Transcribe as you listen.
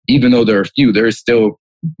even though there are few, there are still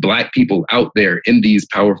Black people out there in these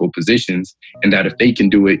powerful positions, and that if they can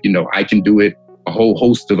do it, I can do it. A whole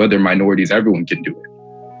host of other minorities, everyone can do it.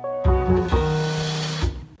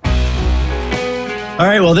 All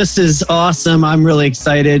right, well, this is awesome. I'm really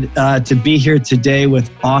excited to be here today with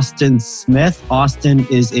Austin Smith. Austin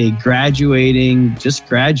is a just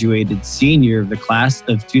graduated senior of the class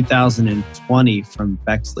of 2020 from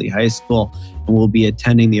Bexley High School, and will be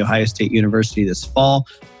attending The Ohio State University this fall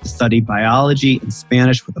to study biology and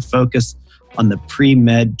Spanish with a focus on the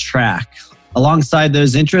pre-med track. Alongside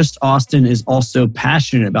those interests, Austin is also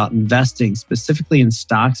passionate about investing, specifically in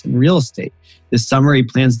stocks and real estate. This summer, he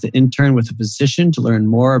plans to intern with a physician to learn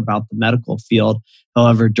more about the medical field.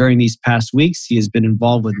 However, during these past weeks, he has been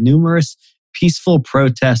involved with numerous peaceful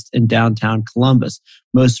protests in downtown Columbus,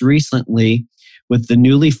 most recently with the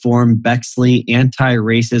newly formed Bexley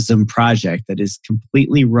Anti-Racism Project that is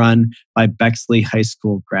completely run by Bexley High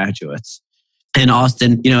School graduates. And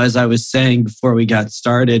Austin, as I was saying before we got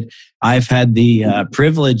started, I've had the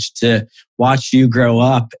privilege to watch you grow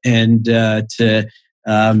up and to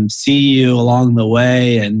see you along the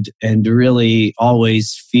way, and really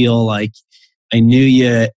always feel like I knew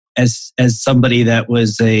you as somebody that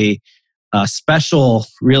was a special,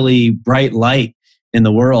 really bright light in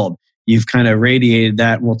the world. You've kind of radiated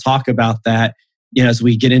that, and we'll talk about that as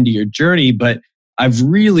we get into your journey. But I've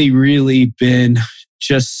really, really been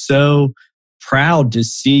just so proud to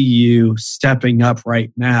see you stepping up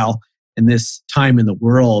right now in this time in the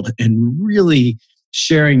world and really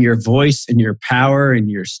sharing your voice and your power and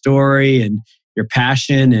your story and your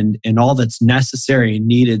passion and all that's necessary and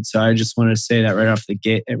needed. So I just want to say that right out of the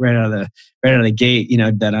gate,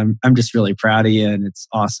 that I'm just really proud of you, and it's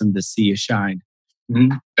awesome to see you shine.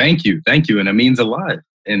 Mm-hmm. Thank you. And it means a lot.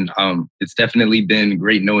 And it's definitely been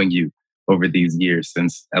great knowing you over these years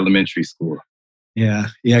since elementary school. Yeah,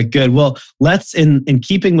 good. Well, let's, in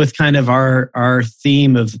keeping with kind of our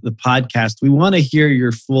theme of the podcast, we want to hear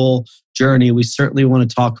your full journey. We certainly want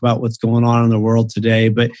to talk about what's going on in the world today.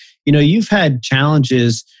 But, you've had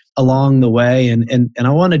challenges along the way. And I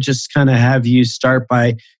want to just kind of have you start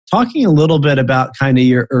by talking a little bit about kind of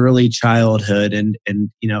your early childhood and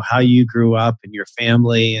how you grew up and your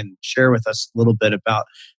family, and share with us a little bit about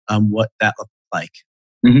what that looked like.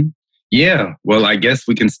 Mm-hmm. Yeah, well, I guess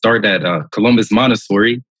we can start at Columbus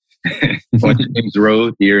Montessori on James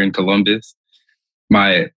Road here in Columbus.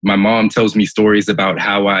 My mom tells me stories about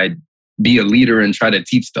how I'd be a leader and try to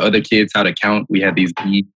teach the other kids how to count. We had these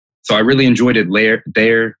beads. So I really enjoyed it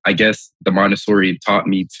there. I guess the Montessori taught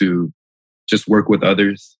me to just work with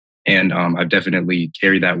others. And I've definitely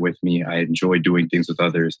carried that with me. I enjoy doing things with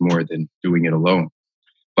others more than doing it alone.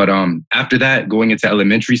 But after that, going into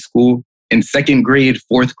elementary school, in second grade,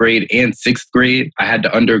 fourth grade, and sixth grade, I had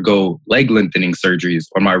to undergo leg lengthening surgeries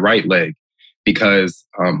on my right leg because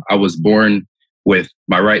I was born with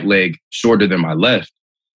my right leg shorter than my left.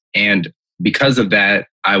 And because of that,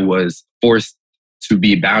 I was forced to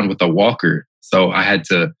be bound with a walker. So I had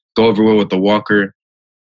to go everywhere with the walker.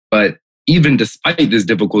 But even despite this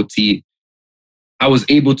difficulty, I was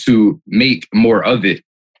able to make more of it.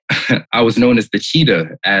 I was known as the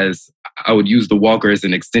cheetah, as I would use the walker as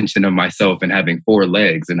an extension of myself and having 4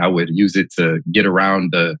 legs, and I would use it to get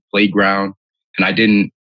around the playground. And I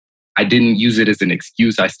didn't use it as an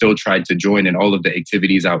excuse. I still tried to join in all of the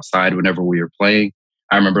activities outside whenever we were playing.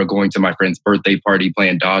 I remember going to my friend's birthday party,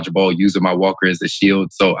 playing dodgeball, using my walker as a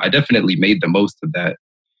shield. So I definitely made the most of that.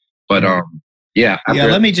 But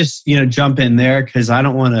let me just jump in there, because I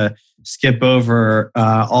don't want to skip over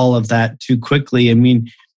all of that too quickly. I mean,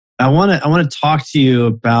 I want to talk to you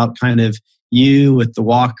about kind of you with the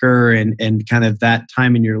walker and kind of that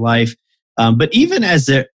time in your life. But even as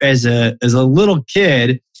a little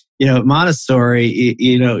kid, Montessori,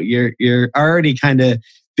 you're already kind of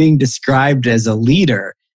being described as a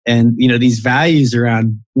leader, and these values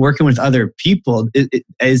around working with other people.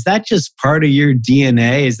 Is that just part of your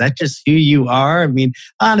DNA? Is that just who you are? I mean,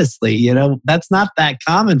 honestly, that's not that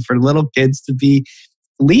common for little kids to be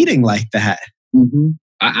leading like that. Mm-hmm.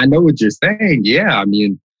 I know what you're saying. Yeah, I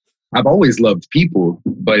mean, I've always loved people,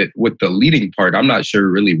 but with the leading part, I'm not sure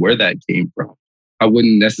really where that came from. I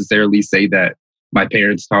wouldn't necessarily say that my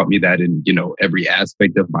parents taught me that in, every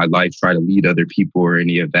aspect of my life, try to lead other people or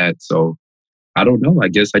any of that. So I don't know. I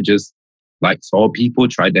guess I just saw people,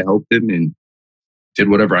 tried to help them, and did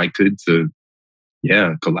whatever I could to,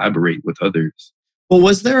 collaborate with others. Well,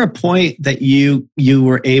 was there a point that you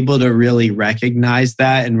were able to really recognize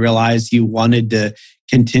that and realize you wanted to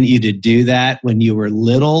continue to do that when you were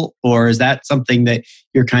little? Or is that something that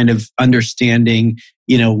you're kind of understanding,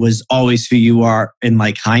 was always who you are in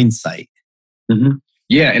hindsight? Mm-hmm.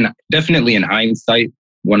 Yeah, and definitely in hindsight,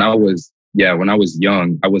 when I was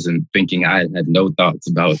young, I wasn't thinking. I had no thoughts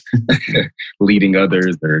about leading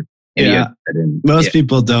others or any of that. And, most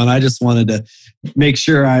people don't. I just wanted to make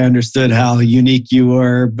sure I understood how unique you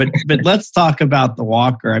were. But let's talk about the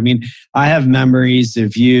walker. I mean, I have memories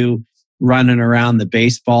of you running around the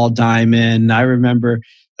baseball diamond. I remember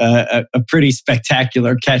a pretty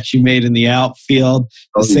spectacular catch you made in the outfield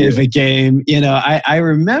to save a game. I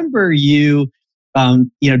remember you,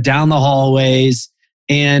 down the hallways.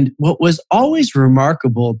 And what was always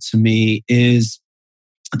remarkable to me is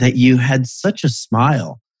that you had such a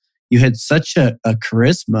smile. You had such a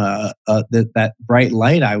charisma, that bright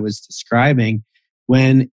light I was describing,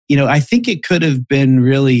 when, I think it could have been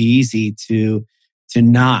really easy to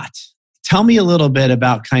not. Tell me a little bit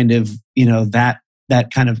about kind of, that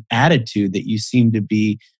kind of attitude that you seem to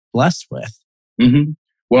be blessed with. Mm-hmm.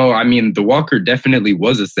 Well, I mean, the walker definitely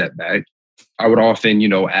was a setback. I would often,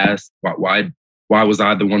 ask why was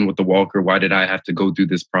I the one with the walker? Why did I have to go through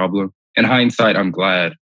this problem? In hindsight, I'm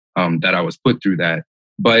glad that I was put through that.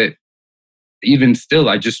 But even still,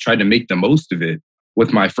 I just tried to make the most of it.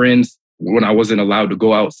 With my friends, when I wasn't allowed to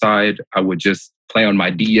go outside, I would just play on my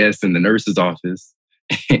DS in the nurse's office.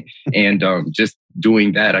 And just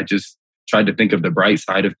doing that, I just tried to think of the bright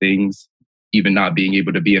side of things, even not being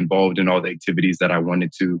able to be involved in all the activities that I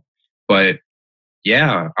wanted to. But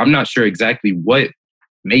yeah, I'm not sure exactly what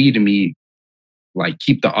made me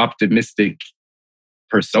keep the optimistic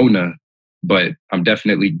persona, but I'm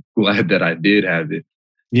definitely glad that I did have it.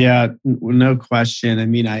 Yeah, no question. I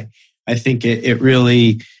mean, I think it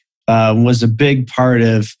really was a big part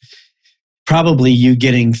of probably you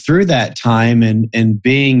getting through that time and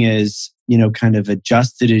being as, kind of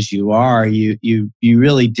adjusted as you are. You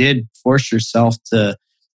really did force yourself to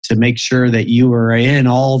make sure that you were in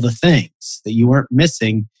all the things, that you weren't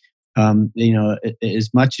missing, as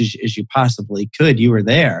much as you possibly could. You were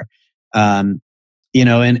there. I'm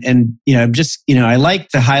just, I like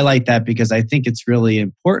to highlight that because I think it's really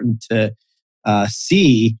important to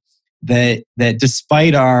see that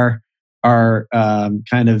despite our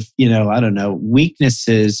kind of, I don't know,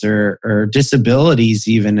 weaknesses or disabilities,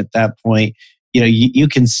 even at that point, you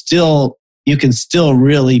can still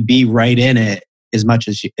really be right in it as much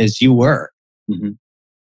as you were. Mm-hmm.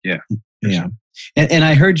 Yeah. Yeah. Sure. And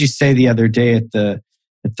I heard you say the other day at the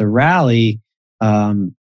rally,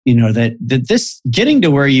 that this getting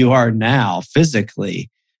to where you are now physically,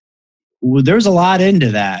 there's a lot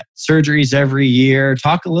into that. Surgeries every year.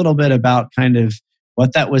 Talk a little bit about kind of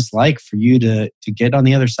what that was like for you to get on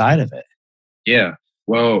the other side of it. Yeah.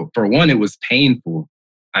 Well, for one, it was painful.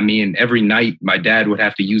 I mean, every night my dad would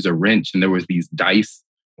have to use a wrench and there was these dice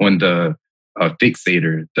on the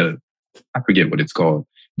fixator. I forget what it's called,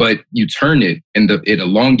 but you turn it and it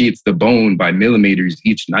elongates the bone by millimeters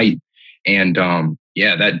each night. And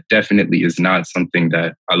that definitely is not something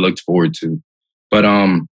that I looked forward to. But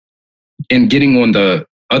in getting on the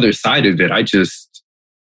other side of it,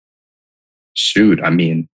 I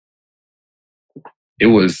mean, it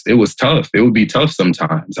was tough. It would be tough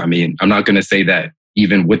sometimes. I mean, I'm not going to say that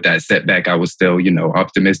even with that setback, I was still,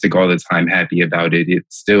 optimistic all the time, happy about it. It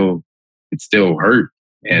still hurt.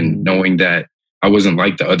 And knowing that I wasn't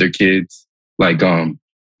like the other kids,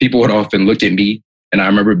 people would often look at me, and I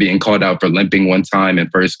remember being called out for limping one time in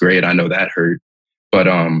first grade. I know that hurt. But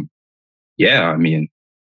I mean,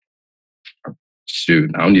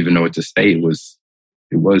 shoot, I don't even know what to say. It was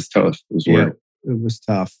tough. It was work. It was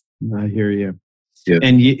tough. I hear you. Yeah.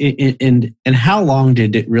 And how long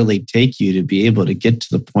did it really take you to be able to get to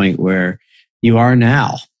the point where you are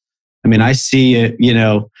now? I mean, I see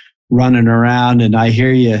you, running around, and I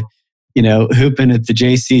hear you, hooping at the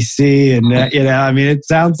JCC, and I mean, it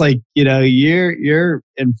sounds like you're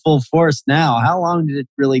in full force now. How long did it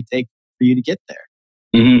really take for you to get there?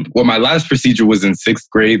 Mm-hmm. Well, my last procedure was in 6th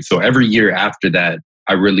grade, so every year after that,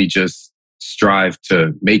 I really just strive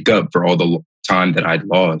to make up for all the time that I'd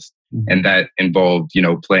lost. Mm-hmm. And that involved,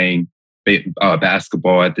 playing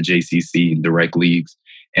basketball at the JCC, the rec leagues,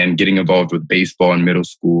 and getting involved with baseball in middle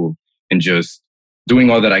school, and just doing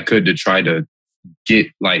all that I could to try to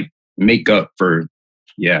make up for,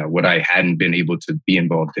 what I hadn't been able to be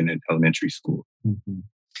involved in elementary school. Mm-hmm.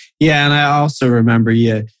 Yeah, and I also remember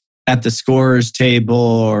you at the scorer's table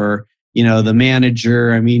or, the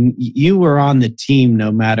manager. I mean, you were on the team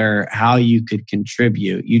no matter how you could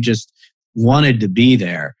contribute. You just wanted to be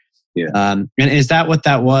there. Yeah. And is that what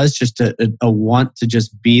that was? Just a want to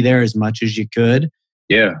just be there as much as you could?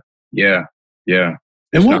 Yeah.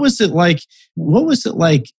 And what was it like? What was it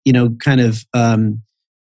like, kind of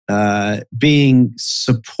being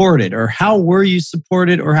supported, or how were you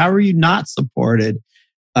supported, or how were you not supported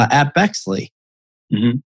at Bexley?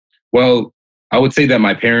 Mm-hmm. Well, I would say that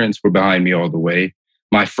my parents were behind me all the way.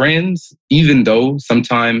 My friends, even though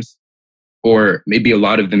sometimes, or maybe a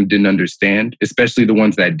lot of them didn't understand, especially the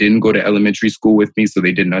ones that didn't go to elementary school with me, so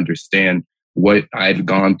they didn't understand what I had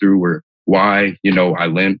gone through or why, I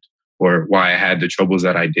limped or why I had the troubles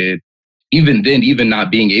that I did. Even then, even not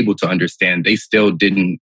being able to understand, they still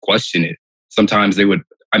didn't question it. Sometimes they would,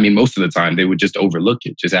 most of the time, they would just overlook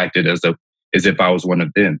it, just acted as if I was one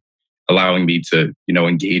of them, allowing me to,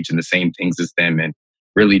 engage in the same things as them and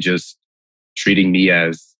really just treating me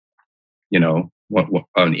as,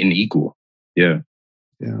 an equal. Yeah.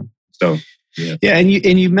 Yeah. So, yeah. Yeah. And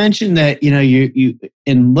you mentioned that, you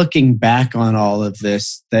in looking back on all of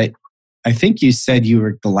this, that I think you said you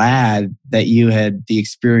were glad that you had the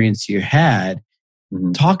experience you had.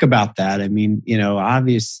 Mm-hmm. Talk about that.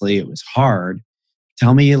 Obviously it was hard.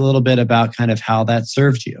 Tell me a little bit about kind of how that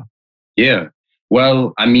served you. Yeah.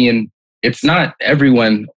 Well, it's not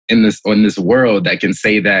everyone in this world that can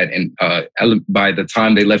say that. And by the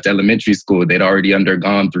time they left elementary school, they'd already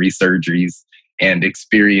undergone 3 surgeries and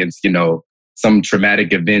experienced, some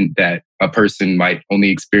traumatic event that a person might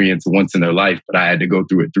only experience once in their life, but I had to go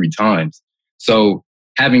through it 3 times. So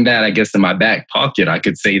having that, I guess, in my back pocket, I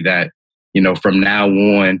could say that, from now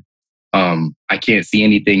on, I can't see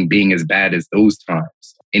anything being as bad as those times.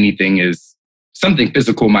 Something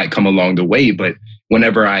physical might come along the way, but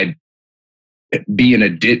whenever I'd be in a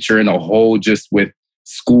ditch or in a hole just with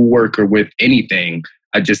schoolwork or with anything,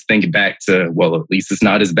 I just think back to, well, at least it's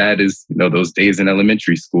not as bad as, those days in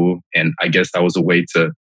elementary school. And I guess that was a way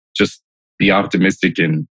to just be optimistic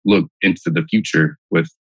and look into the future with,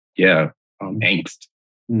 angst.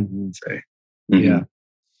 Mm-hmm. Say. Mm-hmm.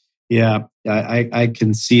 Yeah. I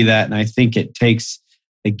can see that. And I think it takes,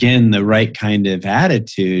 again, the right kind of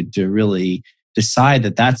attitude to really decide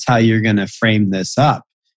that that's how you're going to frame this up.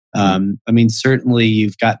 Certainly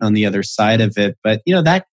you've gotten on the other side of it, but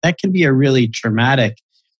that can be a really traumatic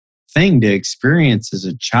thing to experience as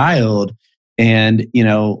a child. And,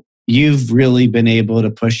 you've really been able to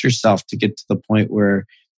push yourself to get to the point where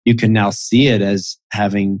you can now see it as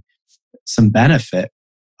having some benefit.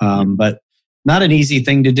 But not an easy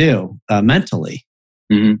thing to do mentally.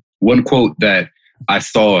 Mm-hmm. One quote that I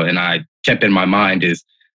saw and I kept in my mind is,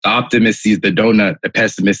 the optimist sees the donut, the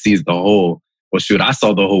pessimist sees the hole. Well, shoot, I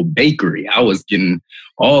saw the whole bakery. I was getting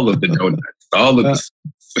all of the donuts, all of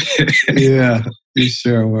the... Yeah, you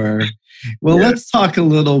sure were. Well, Let's talk a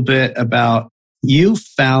little bit about, you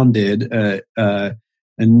founded a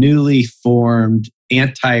newly formed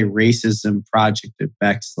anti-racism project at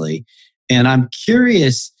Bexley. And I'm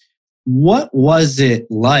curious, what was it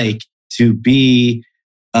like to be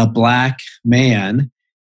a Black man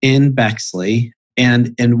in Bexley?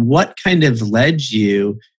 And what kind of led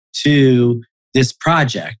you to this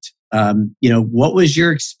project? What was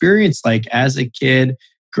your experience like as a kid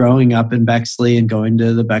growing up in Bexley and going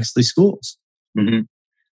to the Bexley schools? Mm-hmm.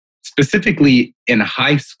 Specifically in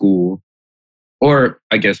high school, or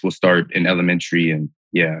I guess we'll start in elementary and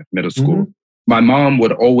middle school. Mm-hmm. My mom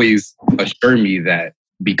would always assure me that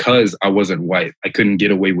because I wasn't white, I couldn't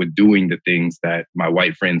get away with doing the things that my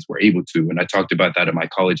white friends were able to. And I talked about that in my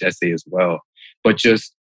college essay as well. But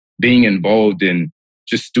just being involved in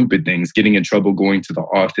just stupid things, getting in trouble, going to the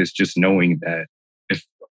office, just knowing that if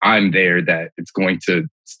I'm there, that it's going to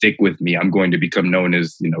stick with me. I'm going to become known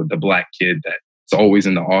as, the Black kid that's always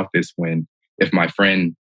in the office, when if my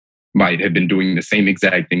friend might have been doing the same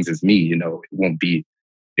exact things as me, it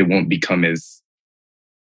won't become as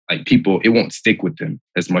like it won't stick with them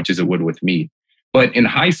as much as it would with me. But in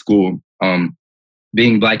high school,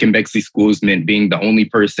 being Black in Bexley schools meant being the only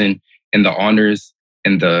person in the honors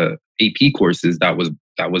and the AP courses that was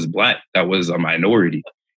Black, that was a minority.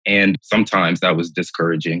 And sometimes that was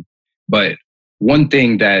discouraging. But one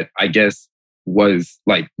thing that I guess was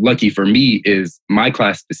like lucky for me is my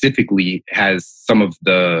class specifically has some of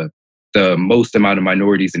the most amount of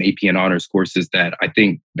minorities in AP and honors courses that I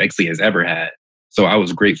think Bexley has ever had. So I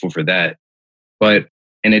was grateful for that. But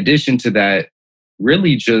in addition to that,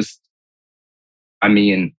 really just,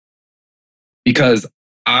 because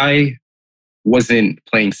I wasn't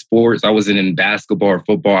playing sports, I wasn't in basketball or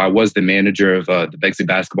football. I was the manager of the Bexley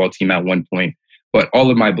basketball team at one point. But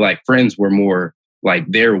all of my Black friends were more like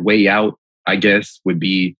their way out, I guess, would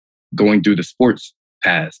be going through the sports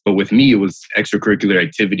path. But with me, it was extracurricular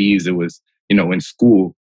activities. It was, in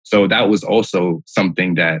school. So that was also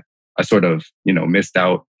something that I sort of, missed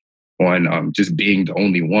out on, just being the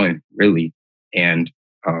only one, really, and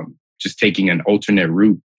just taking an alternate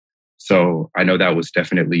route. So I know that was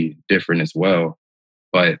definitely different as well.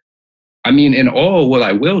 But in all, what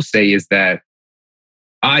I will say is that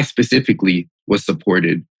I specifically was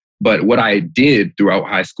supported. But what I did throughout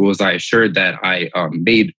high school is I assured that I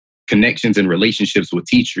made connections and relationships with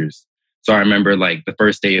teachers. So I remember like the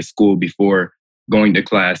first day of school before going to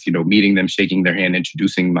class, meeting them, shaking their hand,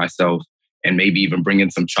 introducing myself, and maybe even bringing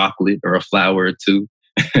some chocolate or a flower or two,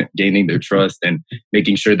 gaining their trust and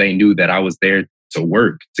making sure they knew that I was there to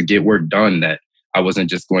work, to get work done, that I wasn't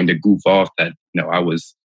just going to goof off, that, I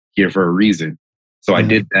was here for a reason. So I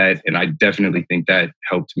did that. And I definitely think that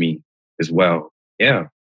helped me as well. Yeah.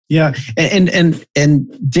 Yeah.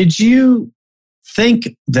 And did you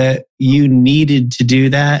think that you needed to do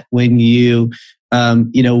that when you,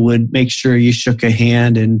 would make sure you shook a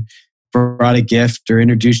hand and brought a gift or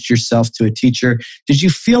introduced yourself to a teacher? Did you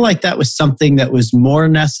feel like that was something that was more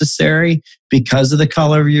necessary because of the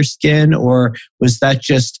color of your skin? Or was that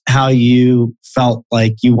just how you felt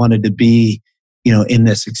like you wanted to be, in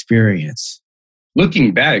this experience?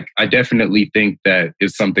 Looking back, I definitely think that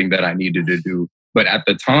is something that I needed to do. But at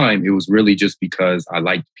the time, it was really just because I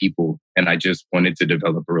liked people and I just wanted to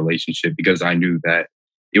develop a relationship, because I knew that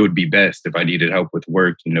it would be best if I needed help with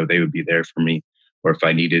work, they would be there for me. Or if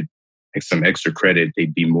I needed some extra credit,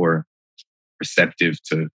 they'd be more receptive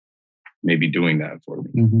to maybe doing that for me.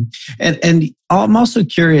 Mm-hmm. And I'm also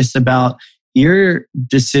curious about your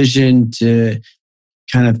decision to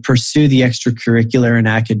kind of pursue the extracurricular and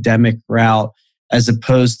academic route, as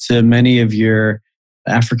opposed to many of your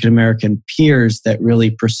African-American peers that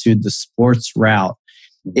really pursued the sports route.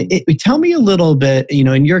 Tell me a little bit,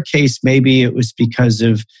 in your case, maybe it was because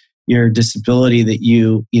of your disability that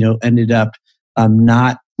you ended up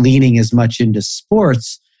not leaning as much into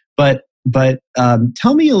sports, but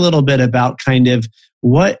tell me a little bit about kind of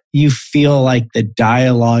what you feel like the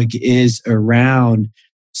dialogue is around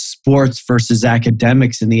sports versus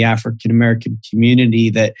academics in the African-American community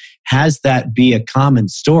that has that be a common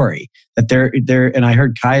story. That there, and I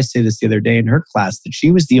heard Kaya say this the other day in her class, that she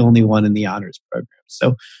was the only one in the honors program.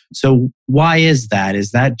 So why is that?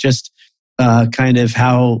 Is that just kind of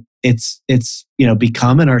how it's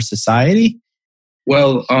become in our society?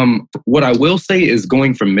 Well, what I will say is,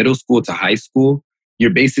 going from middle school to high school,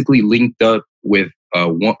 you're basically linked up with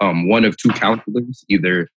one of two counselors,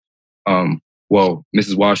 either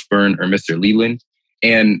Mrs. Washburn or Mr. Leland,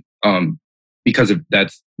 and because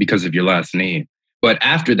of your last name. But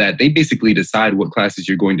after that, they basically decide what classes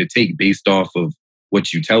you're going to take based off of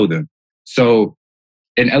what you tell them. So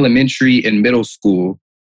in elementary and middle school,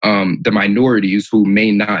 the minorities who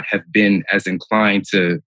may not have been as inclined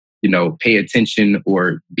to, pay attention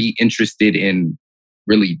or be interested in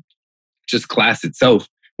really just class itself,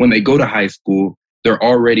 when they go to high school, they're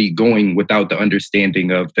already going without the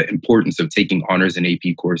understanding of the importance of taking honors and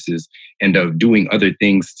AP courses and of doing other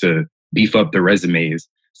things to beef up their resumes.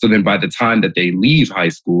 So then by the time that they leave high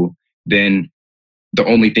school, then the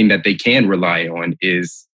only thing that they can rely on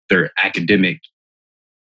is their academic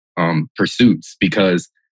pursuits, because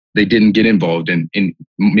they didn't get involved in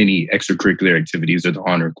many extracurricular activities or the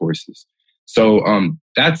honor courses. So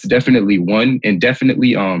that's definitely one. And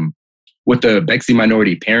definitely with the Bexley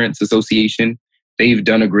Minority Parents Association, they've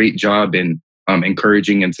done a great job in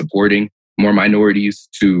encouraging and supporting more minorities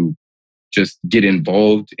to just get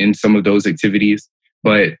involved in some of those activities.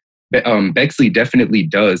 But Bexley definitely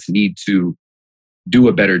does need to do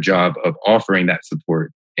a better job of offering that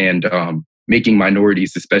support and making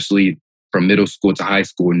minorities, especially from middle school to high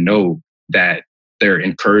school, know that they're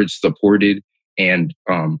encouraged, supported, and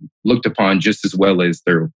looked upon just as well as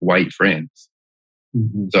their white friends.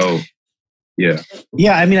 Mm-hmm. So, yeah.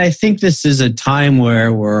 Yeah, I mean, I think this is a time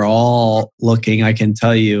where we're all looking, I can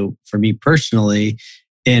tell you, for me personally,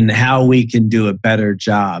 in how we can do a better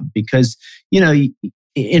job. Because,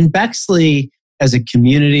 in Bexley, as a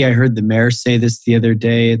community, I heard the mayor say this the other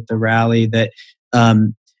day at the rally, that,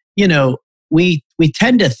 we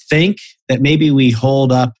tend to think that maybe we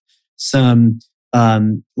hold up some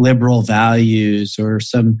liberal values or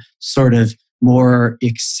some sort of more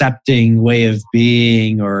accepting way of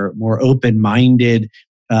being or more open-minded,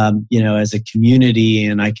 as a community.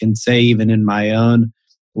 And I can say even in my own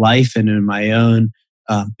life and in my own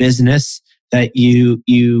business that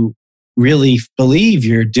you really believe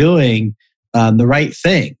you're doing the right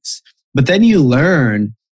things. But then you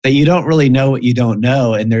learn that you don't really know what you don't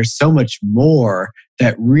know. And there's so much more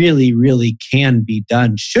that really, really can be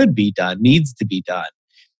done, should be done, needs to be done.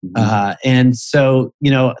 Mm-hmm. And so,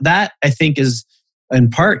 that I think is in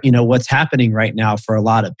part, what's happening right now for a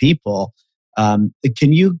lot of people. Can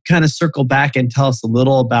you kind of circle back and tell us a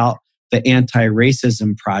little about the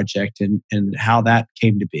Anti-Racism Project and how that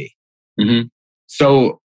came to be? Mm-hmm.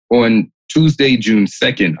 So on Tuesday, June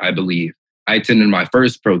 2nd, I believe, I attended my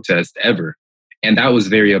first protest ever. And that was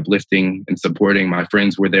very uplifting and supporting. My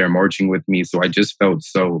friends were there marching with me. So I just felt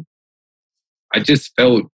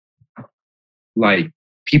like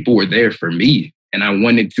people were there for me. And I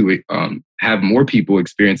wanted to have more people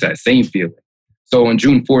experience that same feeling. So on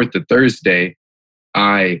June 4th, the Thursday,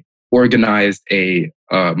 I organized a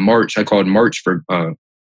march. I called Make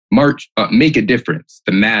a Difference,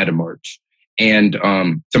 the MAD March. And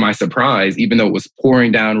to my surprise, even though it was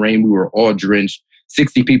pouring down rain, we were all drenched.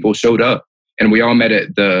 60 people showed up, and we all met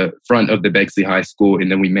at the front of the Bexley High School,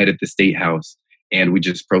 and then we met at the State House, and we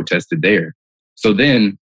just protested there. So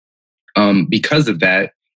then, because of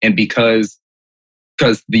that, and because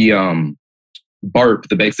the BARP,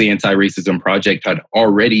 the Bexley Anti-Racism Project, had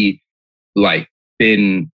already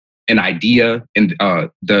been an idea, and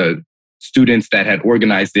the students that had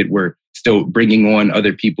organized it were still bringing on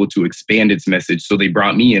other people to expand its message. So they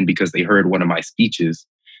brought me in because they heard one of my speeches.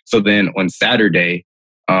 So then on Saturday,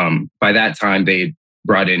 by that time, they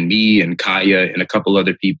brought in me and Kaya and a couple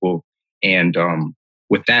other people. And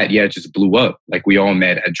with that, it just blew up. Like, we all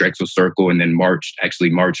met at Drexel Circle and then marched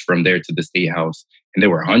from there to the State House. And there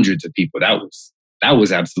were hundreds of people. That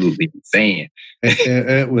was absolutely insane.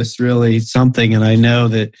 It was really something. And I know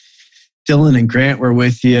that Dylan and Grant were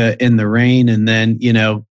with you in the rain, and then,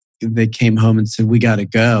 they came home and said, we got to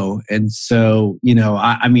go. And so,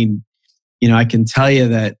 I can tell you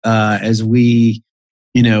that as we,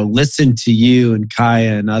 listened to you and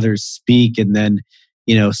Kaya and others speak, and then,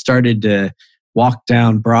 started to walk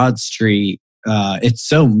down Broad Street, it's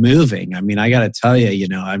so moving. I mean, I got to tell you,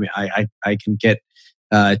 I can get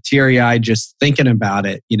teary-eyed just thinking about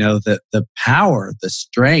it. The power, the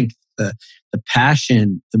strength, the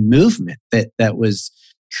passion, the movement that was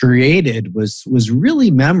created was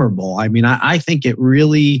really memorable. I mean, I think it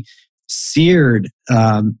really seared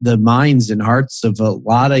the minds and hearts of a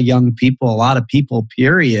lot of young people, a lot of people,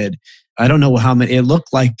 period. I don't know how many, it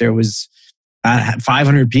looked like there was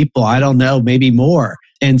 500 people, I don't know, maybe more.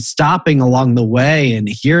 And stopping along the way and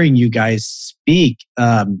hearing you guys speak,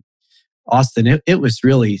 Austin, it was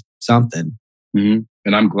really something. Mm-hmm.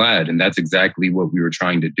 And I'm glad. And that's exactly what we were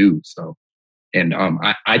trying to do. So, and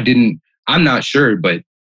I'm not sure, but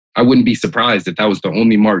I wouldn't be surprised if that was the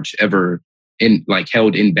only march ever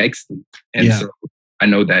held in Bexley. And so I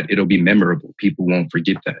know that it'll be memorable. People won't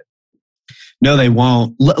forget that. No, they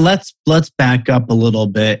won't. Let's back up a little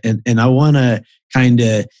bit. And I want to kind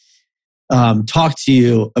of talk to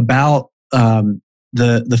you about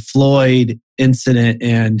the Floyd incident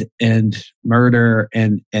and murder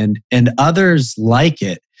and others like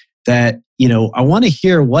it, that, I want to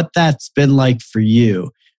hear what that's been like for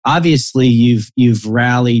you. Obviously, you've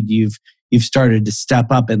rallied, you've started to step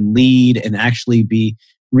up and lead and actually be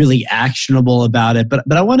really actionable about it. But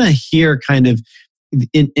I want to hear kind of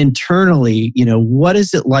internally, what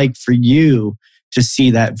is it like for you to see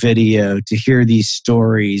that video, to hear these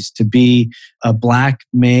stories, to be a Black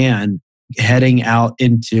man heading out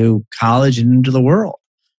into college and into the world?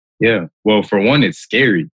 Yeah. Well, for one, it's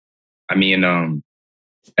scary. I mean,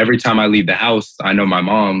 every time I leave the house, I know my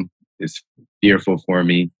mom is fearful for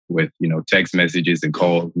me with, text messages and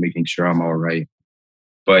calls, making sure I'm all right.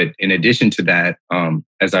 But in addition to that,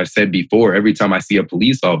 as I've said before, every time I see a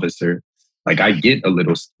police officer, I get a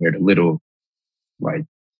little scared, a little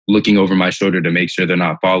looking over my shoulder to make sure they're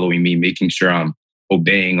not following me, making sure I'm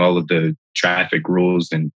obeying all of the traffic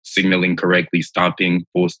rules and signaling correctly, stopping,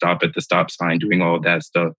 full stop at the stop sign, doing all of that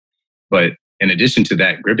stuff. But in addition to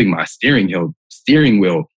that, gripping my steering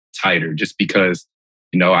wheel tighter, just because,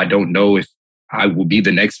 I don't know if I will be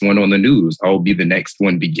the next one on the news. I will be the next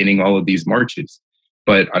one beginning all of these marches.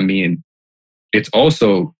 But I mean, it's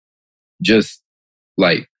also just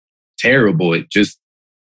terrible. It just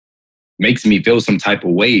makes me feel some type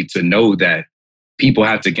of way to know that people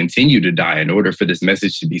have to continue to die in order for this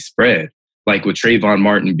message to be spread. Like with Trayvon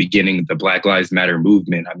Martin beginning the Black Lives Matter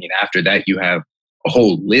movement. I mean, after that, you have a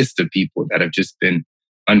whole list of people that have just been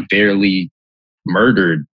unfairly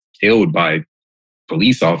murdered, killed by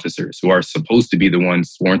police officers who are supposed to be the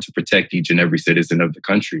ones sworn to protect each and every citizen of the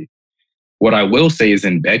country. What I will say is,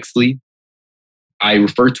 in Bexley, I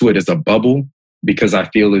refer to it as a bubble because I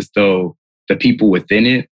feel as though the people within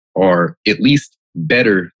it are at least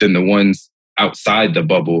better than the ones outside the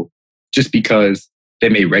bubble, just because they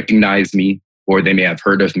may recognize me or they may have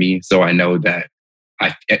heard of me. So I know that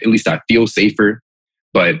at least I feel safer.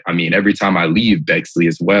 But I mean, every time I leave Bexley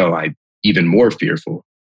as well, I'm even more fearful.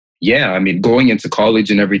 Yeah, I mean, going into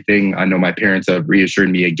college and everything, I know my parents have reassured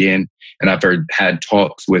me again. And I've had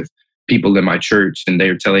talks with people in my church, and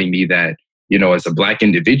they're telling me that, as a Black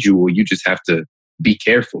individual, you just have to be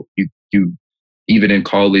careful. You even in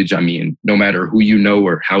college, I mean, no matter who you know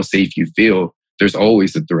or how safe you feel, there's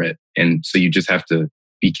always a threat. And so you just have to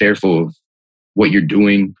be careful of what you're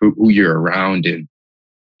doing, who you're around, and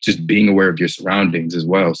just being aware of your surroundings as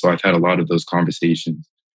well. So I've had a lot of those conversations,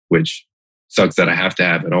 which sucks that I have to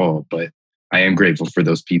have it all, but I am grateful for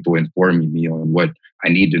those people informing me on what I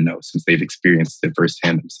need to know since they've experienced it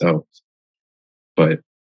firsthand themselves. But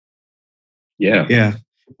yeah. Yeah.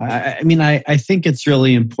 I mean, I think it's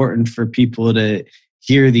really important for people to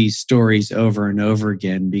hear these stories over and over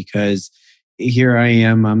again, because here I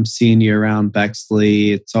am, I'm seeing you around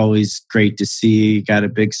Bexley. It's always great to see you got a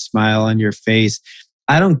big smile on your face.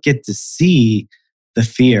 I don't get to see the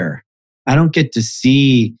fear. I don't get to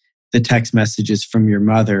see the text messages from your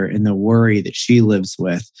mother and the worry that she lives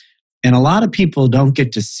with. And a lot of people don't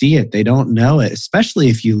get to see it. They don't know it, especially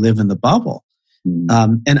if you live in the bubble.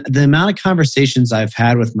 And the amount of conversations I've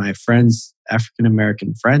had with my friends,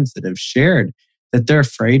 African-American friends, that have shared that they're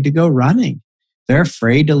afraid to go running. They're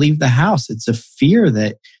afraid to leave the house. It's a fear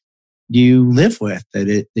that you live with,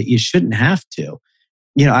 that you shouldn't have to.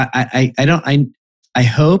 You know, I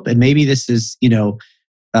hope, and maybe this is, the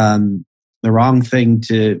wrong thing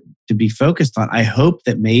to be focused on. I hope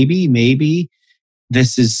that maybe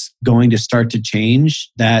this is going to start to change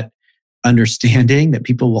that understanding, that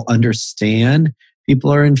people will understand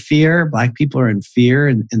people are in fear, Black people are in fear,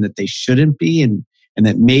 and that they shouldn't be, and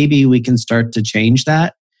that maybe we can start to change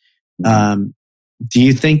that. Do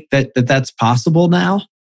you think that that's possible now?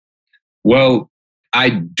 Well, I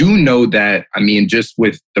do know that, I mean, just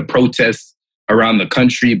with the protests around the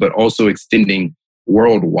country, but also extending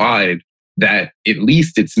worldwide, that at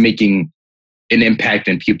least it's making an impact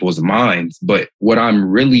in people's minds. But what I'm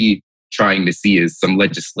really trying to see is some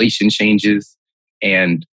legislation changes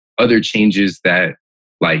and other changes that,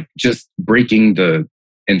 like, just breaking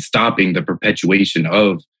and stopping the perpetuation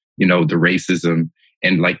of, the racism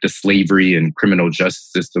and like the slavery and criminal justice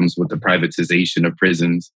systems with the privatization of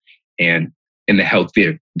prisons and in the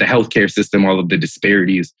healthcare system, all of the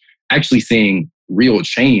disparities, actually seeing real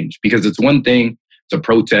change. Because it's one thing to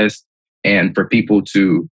protest and for people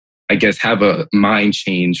to, I guess, have a mind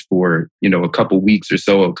change for, a couple weeks or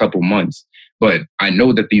so, a couple months. But I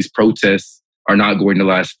know that these protests are not going to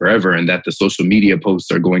last forever and that the social media posts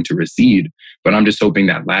are going to recede. But I'm just hoping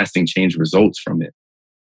that lasting change results from it.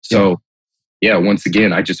 So, yeah, once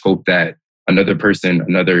again, I just hope that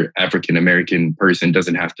another African-American person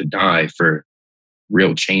doesn't have to die for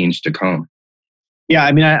real change to come. Yeah,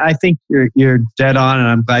 I mean, I think you're dead on, and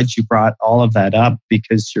I'm glad you brought all of that up,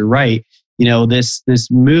 because you're right.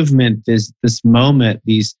 This movement, this moment,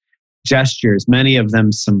 these gestures, many of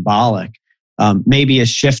them symbolic, maybe a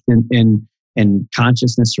shift in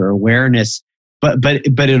consciousness or awareness,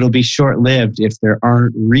 but it'll be short-lived if there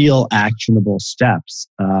aren't real actionable steps.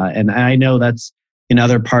 And I know that's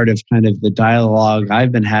another part of kind of the dialogue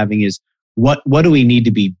I've been having is what do we need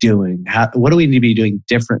to be doing? What do we need to be doing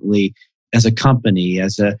differently as a company,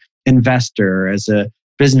 as an investor, as a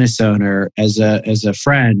business owner, as a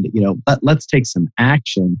friend? Let's take some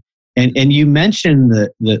action. And you mentioned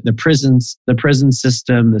the prisons, the prison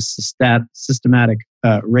system, the systematic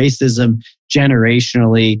racism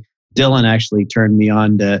generationally. Dylan actually turned me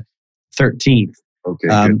on to 13th.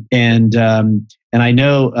 Okay. And I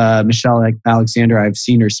know Michelle Alexander. I've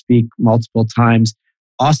seen her speak multiple times.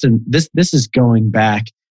 Austin, this is going back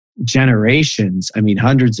generations. I mean,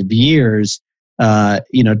 hundreds of years.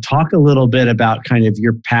 Talk a little bit about kind of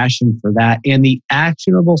your passion for that and the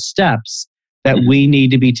actionable steps that we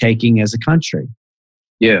need to be taking as a country.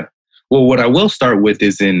 Yeah. Well, what I will start with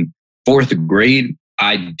is in 4th grade,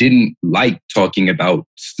 I didn't like talking about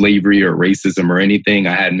slavery or racism or anything.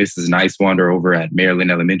 I had Mrs. Nicewander over at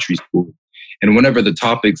Maryland Elementary School. And whenever the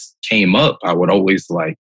topics came up, I would always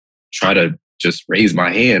try to just raise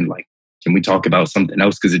my hand, can we talk about something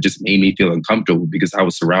else? Because it just made me feel uncomfortable because I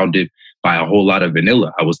was surrounded by a whole lot of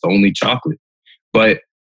vanilla. I was the only chocolate. But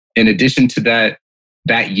in addition to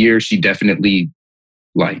that year, she definitely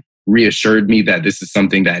reassured me that this is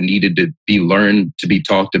something that needed to be learned, to be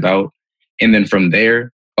talked about. And then from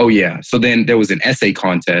there, so then there was an essay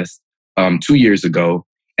contest 2 years ago,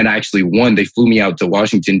 and I actually won. They flew me out to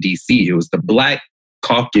Washington, D.C. It was the Black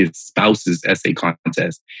Caucus Spouses Essay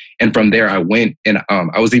Contest. And from there, I went and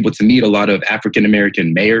I was able to meet a lot of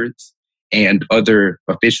African-American mayors and other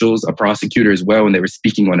officials, a prosecutor as well, and they were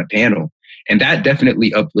speaking on a panel. And that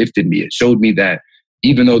definitely uplifted me. It showed me that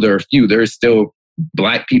even though there are few, there are still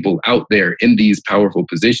Black people out there in these powerful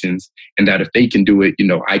positions, and that if they can do it,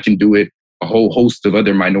 I can do it. A whole host of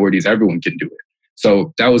other minorities, everyone can do it.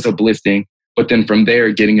 So that was uplifting. But then from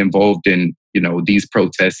there, getting involved in, these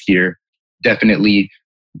protests here, definitely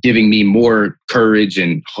giving me more courage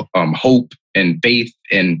and hope and faith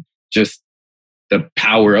and just the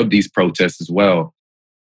power of these protests as well.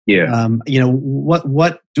 Yeah.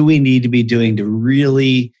 What do we need to be doing to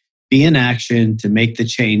really be in action to make the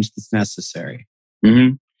change that's necessary?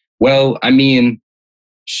 Mm-hmm. Well, I mean,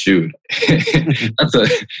 shoot,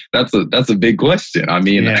 that's a big question. I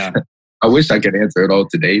mean, yeah. I wish I could answer it all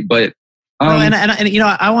today, but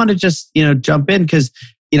I want to just jump in because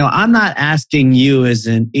I'm not asking you as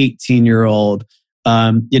an 18-year-old,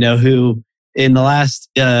 who in the last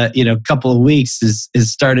couple of weeks has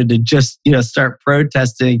started to just start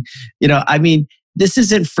protesting. I mean, this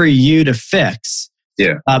isn't for you to fix.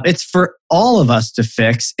 Yeah, it's for all of us to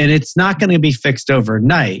fix, and it's not going to be fixed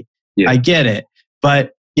overnight. Yeah. I get it,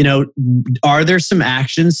 but are there some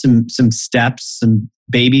actions, some steps, some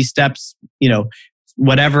baby steps,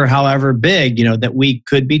 whatever, however big, that we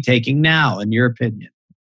could be taking now, in your opinion?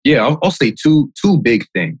 Yeah, I'll say two big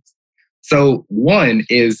things. So one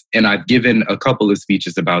is, and I've given a couple of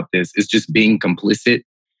speeches about this, is just being complicit.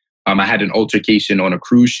 I had an altercation on a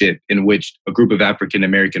cruise ship in which a group of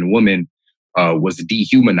African-American women was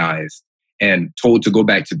dehumanized and told to go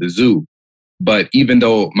back to the zoo. But even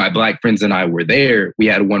though my Black friends and I were there, we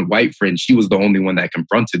had one white friend. She was the only one that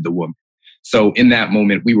confronted the woman. So in that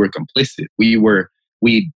moment, we were complicit.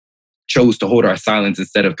 We chose to hold our silence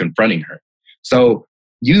instead of confronting her. So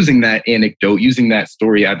using that anecdote, using that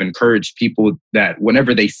story, I've encouraged people that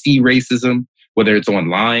whenever they see racism, whether it's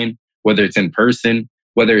online, whether it's in person,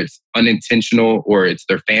 whether it's unintentional or it's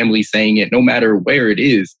their family saying it, no matter where it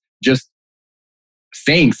is, just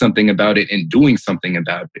saying something about it and doing something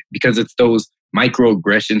about it. Because it's those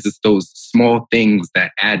microaggressions, it's those small things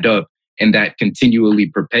that add up and that continually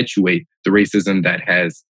perpetuate the racism that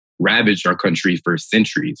has ravaged our country for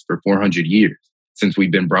centuries, for 400 years, since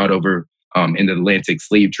we've been brought over in the Atlantic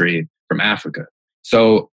slave trade from Africa.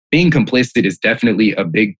 So being complicit is definitely a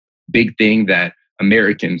big thing that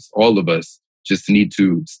Americans, all of us, just need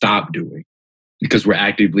to stop doing because we're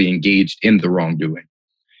actively engaged in the wrongdoing.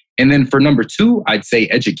 And then for number two, I'd say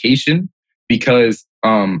education, because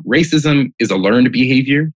racism is a learned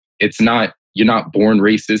behavior. You're not born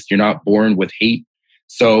racist. You're not born with hate.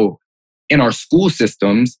 So in our school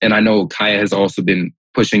systems, and I know Kaya has also been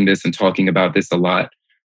pushing this and talking about this a lot,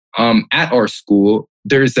 at our school,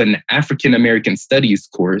 there's an African-American studies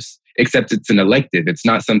course, except it's an elective. It's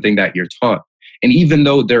not something that you're taught. And even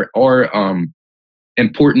though there are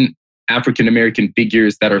important African-American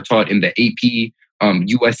figures that are taught in the AP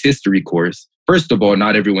U.S. history course, first of all,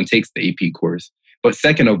 not everyone takes the AP course. But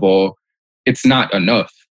second of all, it's not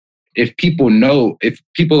enough. If people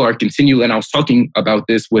are continuing, and I was talking about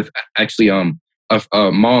this with actually a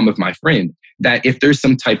mom of my friend, that if there's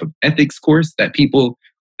some type of ethics course that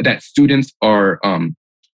students are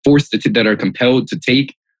that are compelled to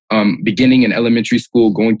take, beginning in elementary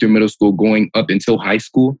school, going through middle school, going up until high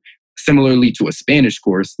school, similarly to a Spanish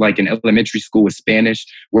course, like in elementary school with Spanish,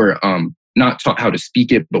 we're not taught how to speak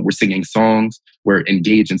it, but we're singing songs. We're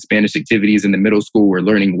engaged in Spanish activities. In the middle school, we're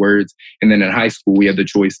learning words. And then in high school, we have the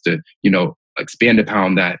choice to, expand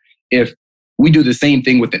upon that. If we do the same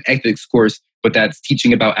thing with an ethics course, but that's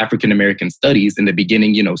teaching about African-American studies in the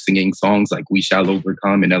beginning, singing songs like We Shall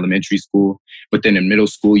Overcome in elementary school, but then in middle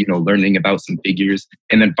school, learning about some figures.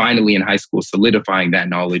 And then finally in high school, solidifying that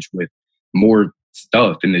knowledge with more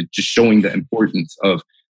stuff and just showing the importance of,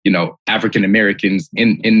 African-Americans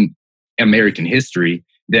in American history,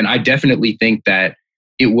 then I definitely think that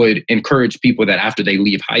it would encourage people that after they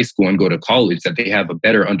leave high school and go to college, that they have a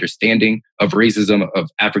better understanding of racism, of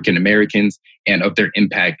African Americans, and of their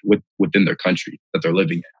impact within their country that they're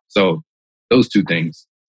living in. So those two things.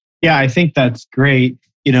 Yeah, I think that's great.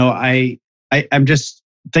 I'm just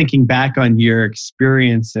thinking back on your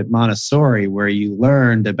experience at Montessori, where you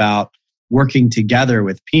learned about working together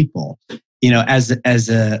with people, as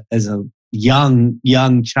a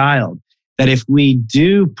young child, that if we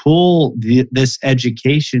do pull this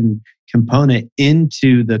education component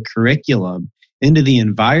into the curriculum, into the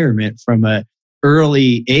environment from an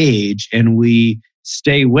early age, and we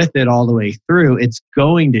stay with it all the way through, it's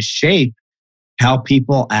going to shape how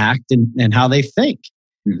people act and how they think.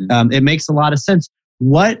 Mm-hmm. It makes a lot of sense.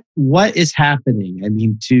 What is happening? I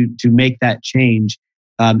mean, to make that change,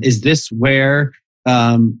 is this where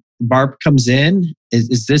BARP comes in?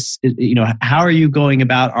 Is this, how are you going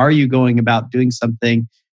about doing something?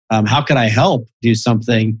 How could I help do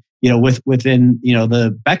something, within,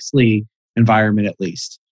 the Bexley environment at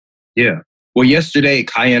least? Yeah. Well, yesterday,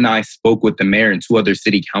 Kaya and I spoke with the mayor and two other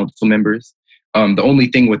city council members. The only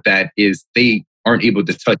thing with that is they aren't able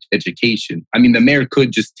to touch education. I mean, the mayor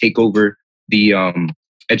could just take over the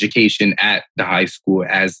education at the high school,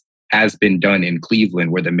 as has been done in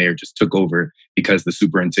Cleveland, where the mayor just took over because the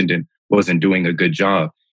superintendent wasn't doing a good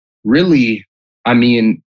job. Really, I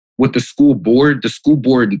mean, with the school board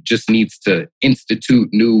just needs to institute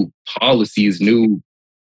new policies, new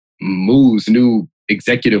moves, new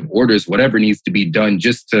executive orders, whatever needs to be done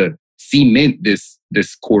just to cement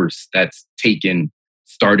this course that's taken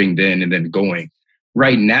starting then and then going.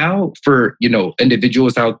 Right now, for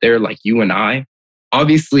individuals out there like you and I,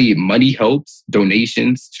 obviously money helps,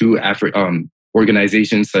 donations to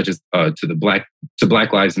organizations such as to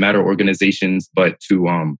Black Lives Matter organizations, but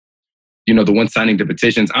to the ones signing the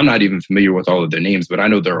petitions. I'm not even familiar with all of their names, but I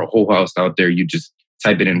know there are a whole house out there. You just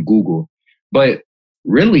type it in Google. But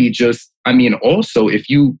really also if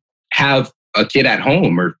you have a kid at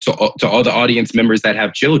home, or to all the audience members that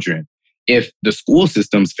have children, if the school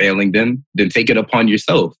system's failing them, then take it upon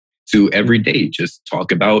yourself to every day just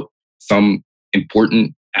talk about some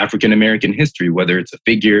important African American history, whether it's a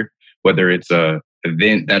figure, whether it's a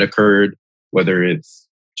event that occurred, whether it's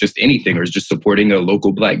just anything, or just supporting a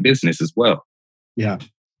local Black business as well. Yeah,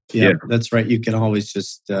 that's right. You can always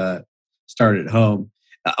just start at home.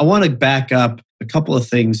 I want to back up a couple of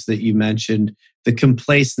things that you mentioned. The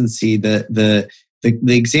complacency, the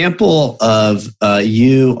example of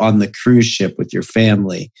you on the cruise ship with your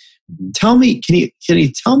family. Tell me, can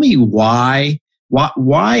you tell me why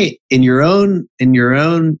in your own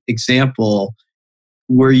example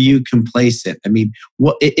were you complacent? I mean,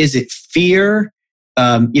 what is it? Fear?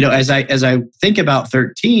 As I think about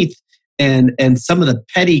 13th and some of the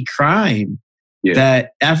petty crime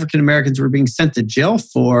that African Americans were being sent to jail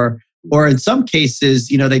for, or in some cases,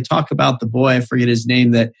 they talk about the boy, I forget his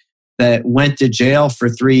name, that went to jail for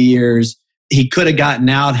 3 years. He could have gotten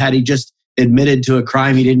out had he just admitted to a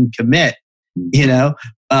crime he didn't commit.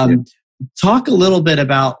 Talk a little bit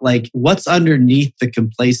about like what's underneath the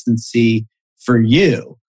complacency for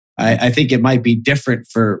you. I think it might be different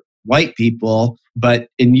for white people, but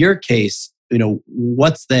in your case,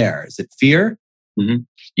 what's there? Is it fear? Mm-hmm.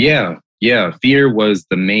 Yeah. Fear was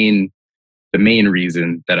the main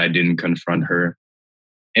reason that I didn't confront her.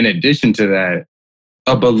 In addition to that,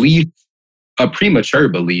 a premature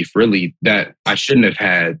belief, really, that I shouldn't have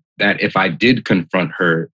had, that if I did confront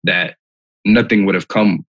her, that nothing would have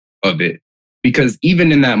come of it. Because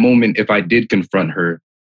even in that moment, if I did confront her,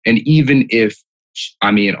 and even if,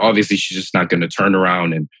 obviously she's just not going to turn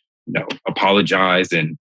around and apologize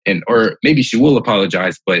and or maybe she will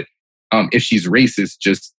apologize, but if she's racist,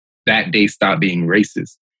 just that day stop being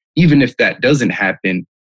racist. Even if that doesn't happen,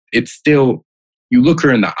 it's still, you look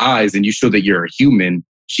her in the eyes and you show that you're a human.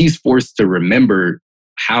 She's forced to remember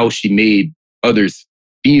how she made others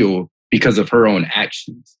feel because of her own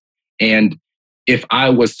actions. And if I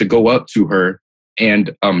was to go up to her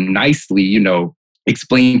and nicely,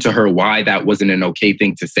 explain to her why that wasn't an okay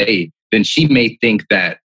thing to say, then she may think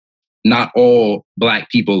that not all Black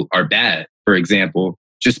people are bad, for example,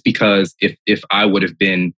 just because if I would have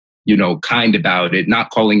been, kind about it,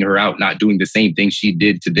 not calling her out, not doing the same thing she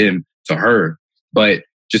did to them, to her, but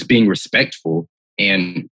just being respectful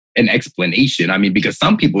and an explanation. Because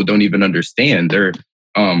some people don't even understand. They're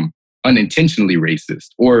unintentionally racist,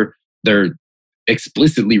 or they're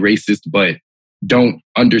explicitly racist, but don't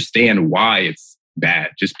understand why it's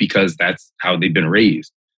bad just because that's how they've been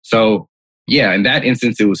raised. So yeah, in that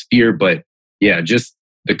instance, it was fear, but yeah, just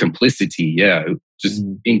the complicity. Yeah, just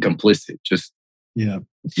being complicit. Just yeah.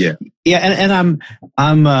 And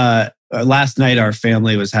I'm last night our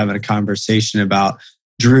family was having a conversation about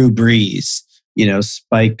Drew Brees.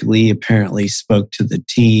 Spike Lee apparently spoke to the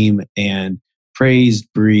team and praised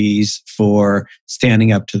Brees for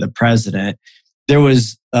standing up to the president. There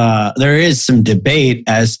is some debate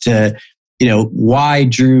as to why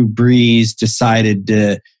Drew Brees decided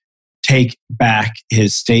to take back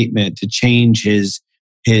his statement, to change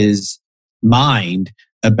his mind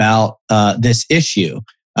about this issue.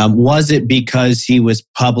 Was it because he was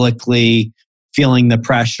publicly feeling the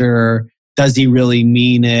pressure? Does he really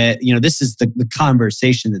mean it? This is the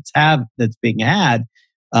conversation that's being had.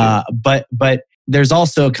 But there's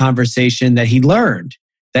also a conversation that he learned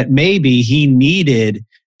that maybe he needed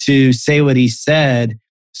to say what he said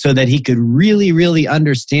so that he could really, really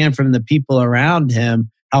understand from the people around him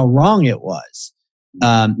how wrong it was.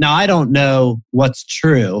 Now, I don't know what's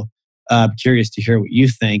true. I'm curious to hear what you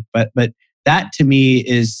think, but that to me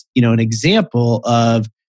is, an example of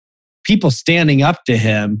people standing up to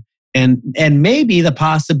him and maybe the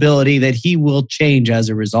possibility that he will change as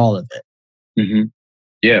a result of it. Mm-hmm.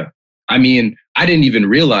 Yeah. I didn't even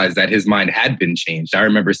realize that his mind had been changed. I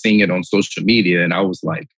remember seeing it on social media and I was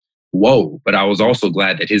like, whoa. But I was also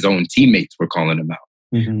glad that his own teammates were calling him out.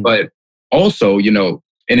 Mm-hmm. But also,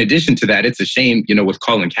 in addition to that, it's a shame, with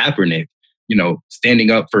Colin Kaepernick,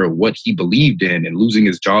 standing up for what he believed in and losing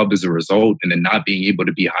his job as a result and then not being able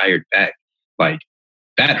to be hired back. Like,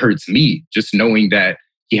 that hurts me, just knowing that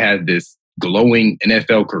he had this glowing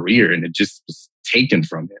NFL career and it just was taken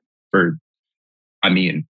from him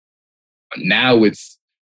now it's,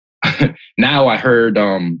 now I heard,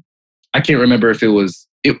 I can't remember if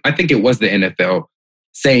I think it was the NFL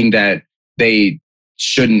saying that they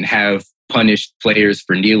shouldn't have punished players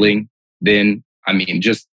for kneeling then.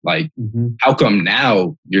 Just like, how come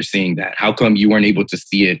now you're seeing that? How come you weren't able to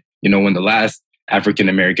see it, when the last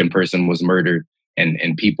African-American person was murdered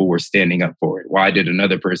and people were standing up for it? Why did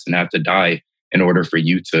another person have to die in order for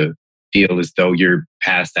you to feel as though your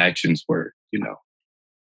past actions were,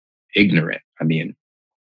 ignorant?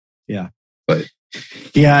 Yeah. But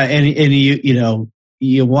yeah, and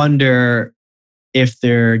you wonder if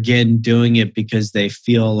they're again doing it because they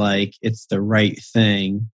feel like it's the right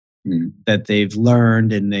thing that they've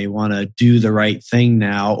learned and they want to do the right thing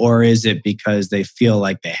now, or is it because they feel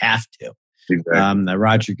like they have to? Exactly.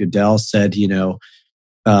 Roger Goodell said,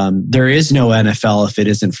 there is no NFL if it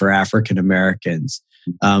isn't for African Americans.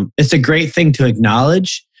 It's a great thing to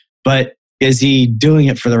acknowledge, but is he doing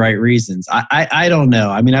it for the right reasons? I don't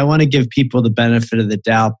know. I want to give people the benefit of the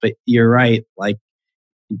doubt, but you're right. Like,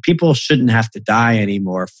 people shouldn't have to die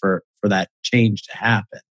anymore for that change to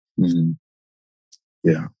happen. Mm-hmm.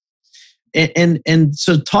 Yeah. And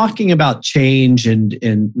so talking about change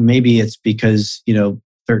and maybe it's because,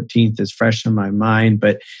 13th is fresh in my mind,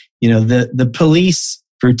 but, the police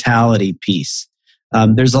brutality piece,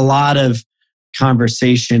 there's a lot of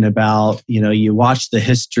conversation about, you watch the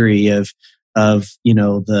history of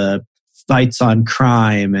the fights on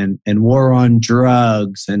crime and war on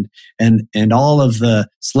drugs and all of the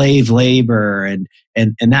slave labor and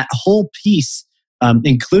that whole piece,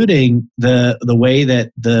 including the way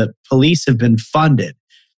that the police have been funded.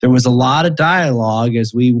 There was a lot of dialogue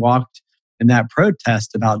as we walked in that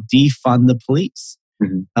protest about defund the police.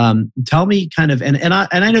 Mm-hmm. Tell me kind of, and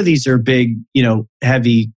I know these are big,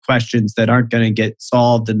 heavy questions that aren't going to get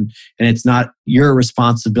solved and it's not your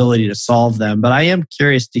responsibility to solve them, but I am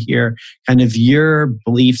curious to hear kind of your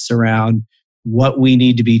beliefs around what we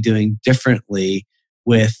need to be doing differently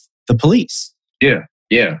with the police.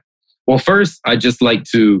 Yeah. Well, first, I'd just like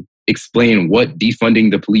to explain what defunding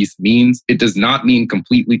the police means. It does not mean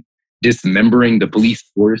completely dismembering the police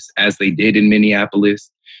force as they did in Minneapolis.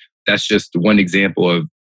 That's just one example of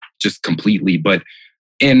just completely. But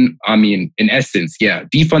in essence, yeah,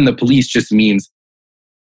 defund the police just means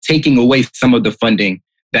taking away some of the funding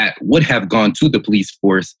that would have gone to the police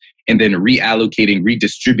force and then reallocating,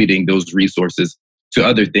 redistributing those resources to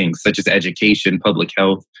other things such as education, public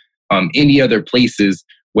health, any other places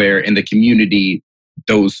where in the community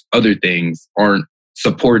those other things aren't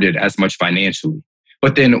supported as much financially.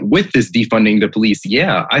 But then with this defunding the police,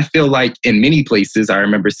 yeah, I feel like in many places, I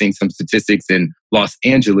remember seeing some statistics in Los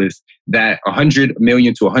Angeles that 100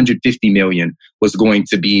 million to 150 million was going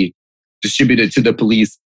to be distributed to the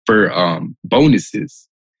police for bonuses.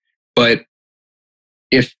 But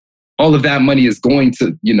if all of that money is going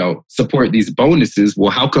to, support these bonuses, well,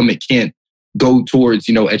 how come it can't go towards,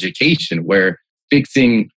 education, where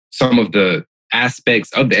fixing some of the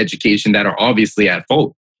aspects of the education that are obviously at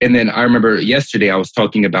fault? And then I remember yesterday I was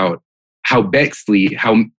talking about how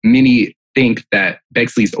many think that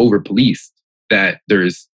Bexley's over-policed, that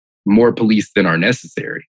there's more police than are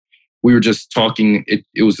necessary. We were just talking,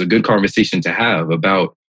 it was a good conversation to have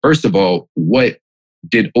about, first of all, what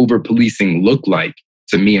did over-policing look like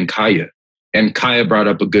to me and Kaya? And Kaya brought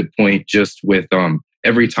up a good point just with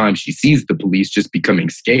every time she sees the police just becoming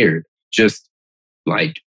scared. Just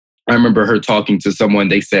like, I remember her talking to someone,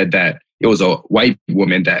 they said that it was a white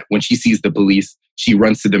woman that when she sees the police, she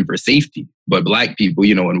runs to them for safety. But Black people,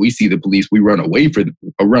 when we see the police, we run away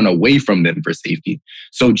from them for safety.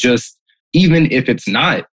 So just even if it's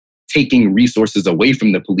not taking resources away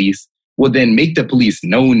from the police, well, then make the police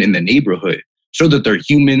known in the neighborhood. Show that they're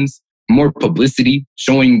humans, more publicity,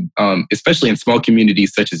 showing, especially in small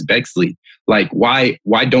communities such as Bexley, like why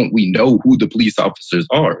don't we know who the police officers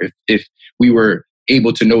are? If we were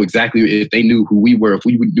able to know exactly, if they knew who we were, if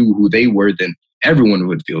we knew who they were, then everyone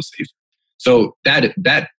would feel safe. So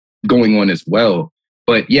that going on as well.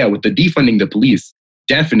 But yeah, with the defunding the police,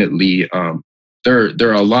 definitely there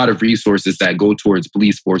are a lot of resources that go towards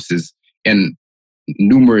police forces in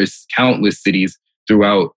countless cities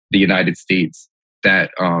throughout the United States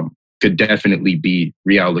that could definitely be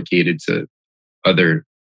reallocated to other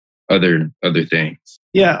things.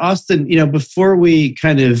 Yeah, Austin, before we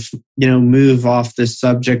kind of, move off this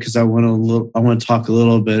subject, because I want to talk a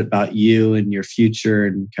little bit about you and your future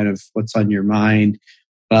and kind of what's on your mind.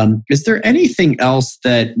 Is there anything else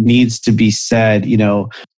that needs to be said?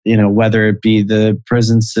 Whether it be the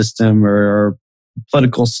prison system or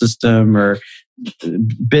political system or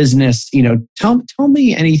business. Tell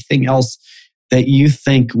me anything else that you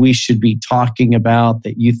think we should be talking about,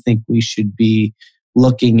 that you think we should be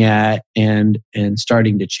looking at and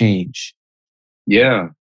starting to change. Yeah.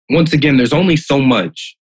 Once again, there's only so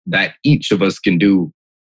much that each of us can do,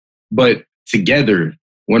 but together,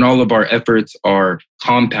 when all of our efforts are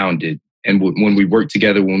compounded and when we work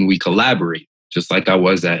together, when we collaborate, just like I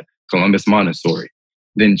was at Columbus Montessori,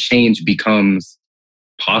 then change becomes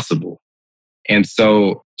possible. And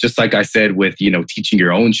so, just like I said, with, teaching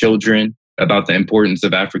your own children about the importance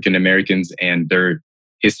of African Americans and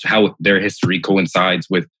how their history coincides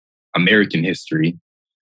with American history,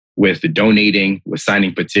 with donating, with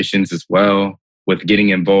signing petitions as well, with getting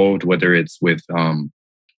involved, whether it's with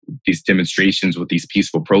these demonstrations, with these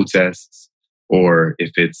peaceful protests, or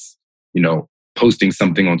if it's, posting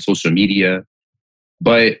something on social media.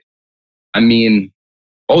 But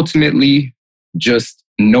ultimately, just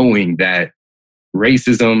knowing that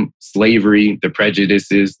racism, slavery, the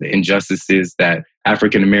prejudices, the injustices that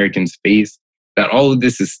African Americans face, that all of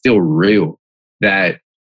this is still real. That,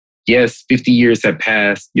 yes, 50 years have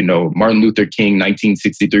passed, Martin Luther King,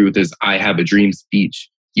 1963, with his I Have a Dream speech.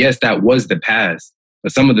 Yes, that was the past.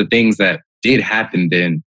 But some of the things that did happen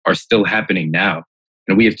then are still happening now.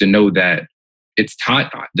 And we have to know that it's time.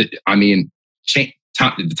 The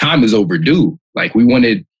time is overdue. Like we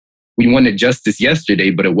wanted justice yesterday,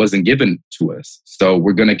 but it wasn't given to us. So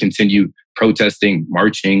we're going to continue protesting,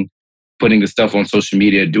 marching, putting the stuff on social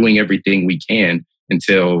media, doing everything we can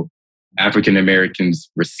until African Americans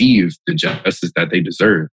receive the justice that they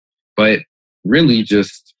deserve. But really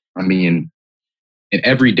just, in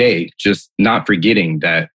every day, just not forgetting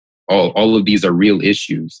that all of these are real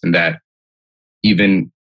issues and that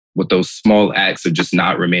even with those small acts of just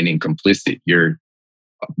not remaining complicit, you're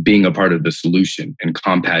being a part of the solution and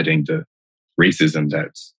combating the racism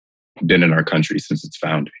that's been in our country since its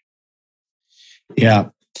founding. Yeah,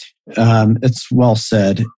 it's well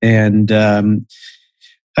said. And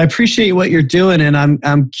I appreciate what you're doing. And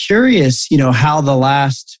I'm curious, how the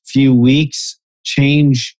last few weeks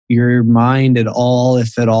change your mind at all,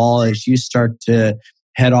 if at all, as you start to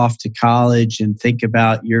head off to college and think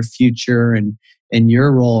about your future and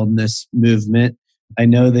your role in this movement. I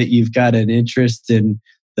know that you've got an interest in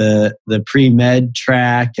the pre-med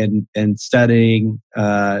track and studying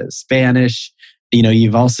Spanish.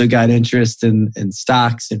 You've also got interest in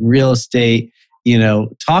stocks and real estate.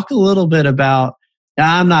 Talk a little bit about,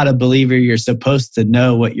 I'm not a believer you're supposed to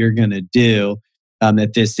know what you're going to do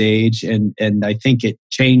at this age. And I think it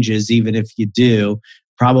changes even if you do.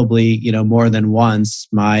 Probably, more than once,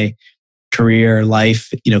 my career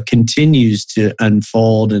life, continues to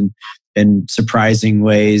unfold in surprising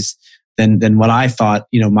ways than what I thought,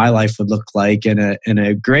 my life would look like in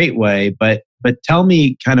a great way. But tell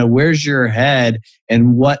me kind of where's your head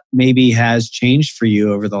and what maybe has changed for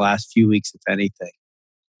you over the last few weeks, if anything.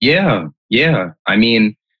 Yeah.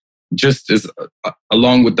 Just as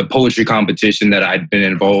along with the poetry competition that I've been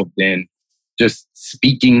involved in, just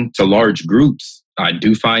speaking to large groups, I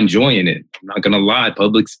do find joy in it. I'm not going to lie,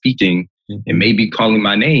 public speaking, and maybe calling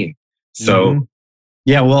my name. So,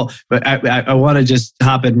 yeah, well, but I want to just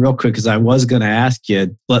hop in real quick because I was going to ask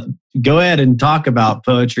you, go ahead and talk about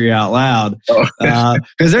Poetry Out Loud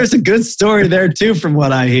because there's a good story there too, from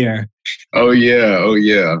what I hear. Oh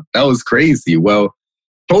yeah, that was crazy. Well,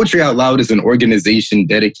 Poetry Out Loud is an organization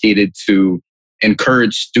dedicated to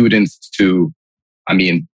encourage students to,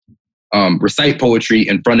 recite poetry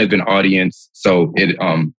in front of an audience. So it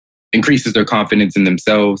increases their confidence in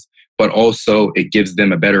themselves, but also it gives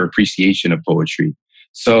them a better appreciation of poetry.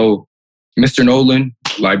 So Mr. Nolan,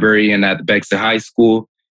 librarian at the Bexar High School,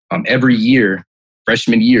 every year,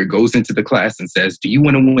 freshman year, goes into the class and says, "Do you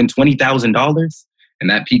want to win $20,000? And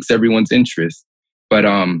that piques everyone's interest. But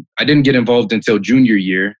I didn't get involved until junior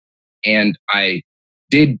year, and I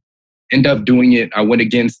did end up doing it. I went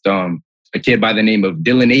against a kid by the name of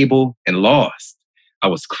Dylan Abel and lost. I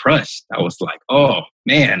was crushed. I was like, oh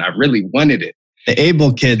man, I really wanted it. The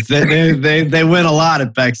Abel kids, they win a lot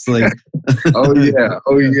at Bexley. Oh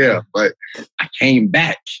yeah. But I came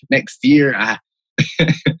back next year. I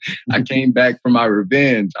came back for my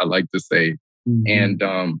revenge, I like to say. Mm-hmm.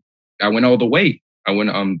 And I went all the way. I went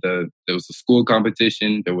there was a school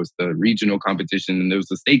competition, there was the regional competition, and there was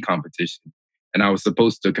the state competition. And I was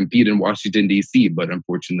supposed to compete in Washington, D.C., but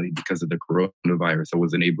unfortunately, because of the coronavirus, I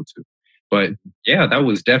wasn't able to. But yeah, that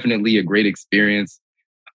was definitely a great experience.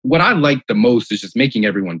 What I liked the most is just making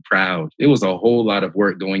everyone proud. It was a whole lot of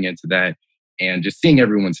work going into that. and just seeing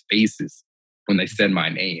everyone's faces when they said my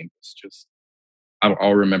name. It's just,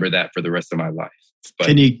 I'll remember that for the rest of my life.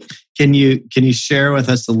 But Can you share with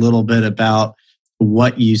us a little bit about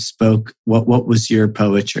what you spoke? What was your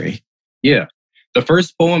poetry? Yeah. The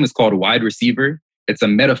first poem is called Wide Receiver. It's a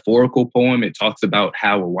metaphorical poem. It talks about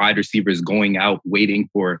how a wide receiver is going out waiting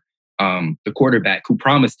for the quarterback who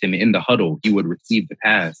promised him in the huddle he would receive the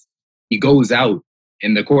pass. He goes out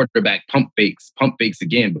and the quarterback pump fakes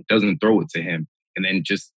again, but doesn't throw it to him, and then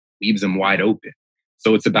just leaves him wide open.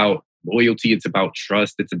 So it's about loyalty. It's about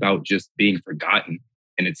trust. It's about just being forgotten.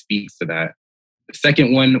 And it speaks to that. The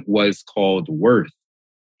second one was called Worth.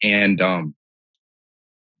 And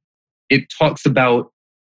it talks about,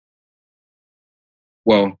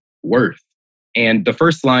 worth. And the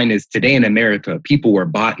first line is, today in America, people were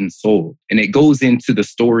bought and sold. And it goes into the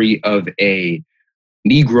story of a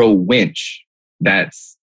Negro wench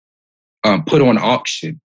that's put on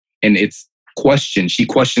auction. And it's questioned. She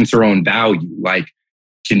questions her own value. Like,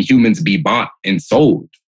 can humans be bought and sold?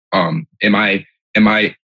 Am I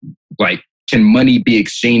like, can money be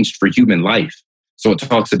exchanged for human life? So it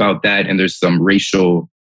talks about that. And there's some racial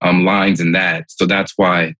lines in that. So that's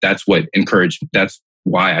why I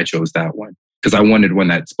chose that one. Because I wanted one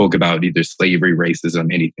that spoke about either slavery,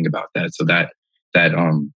 racism, anything about that. So that's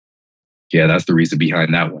the reason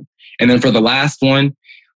behind that one. And then for the last one,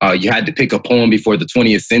 you had to pick a poem before the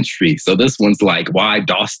 20th century. So this one's like, why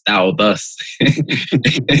dost thou thus?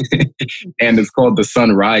 And it's called The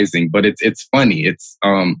Sun Rising, but it's funny. It's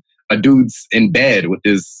a dude's in bed with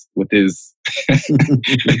his with his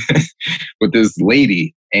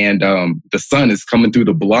lady, and the sun is coming through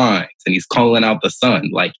the blinds, and he's calling out the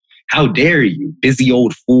sun like, how dare you, busy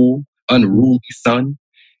old fool, unruly sun,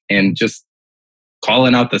 and just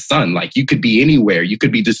calling out the sun. Like, you could be anywhere. You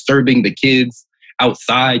could be disturbing the kids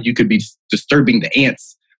outside. You could be disturbing the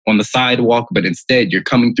ants on the sidewalk, but instead you're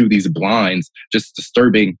coming through these blinds, just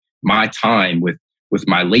disturbing my time with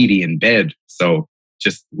my lady in bed. So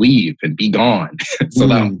just leave and be gone. So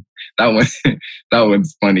that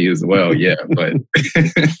one's funny as well. Yeah, but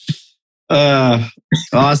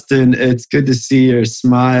Austin, it's good to see your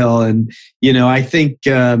smile, and I think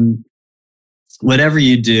whatever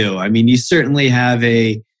you do, I mean, you certainly have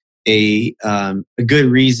a good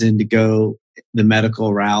reason to go the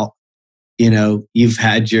medical route. You've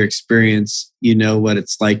had your experience. You know what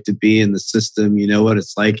it's like to be in the system. You know what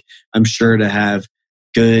it's like, I'm sure, to have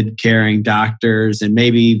good, caring doctors, and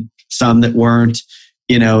maybe some that weren't.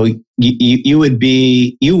 You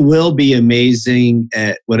will be amazing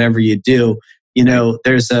at whatever you do.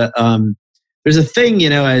 There's a thing,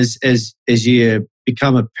 as you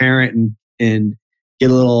become a parent and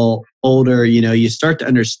get a little older, you start to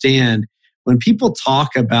understand when people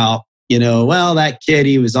talk about, well, that kid,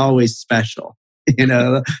 he was always special.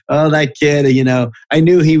 Oh, that kid, I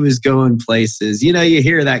knew he was going places. You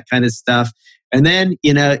hear that kind of stuff. And then,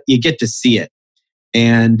 you get to see it.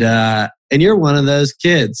 And you're one of those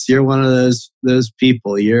kids. You're one of those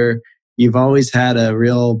people. You've always had a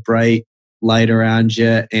real bright light around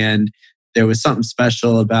you, and there was something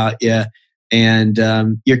special about you. And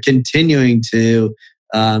you're continuing to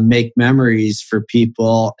make memories for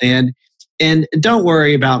people. And don't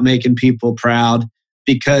worry about making people proud,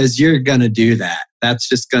 because you're going to do that. That's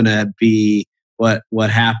just going to be what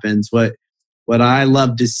happens. What I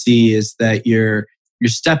love to see is that you're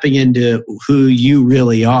stepping into who you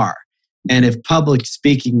really are. And if public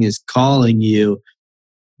speaking is calling you,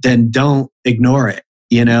 then don't ignore it.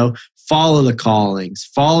 Follow the callings,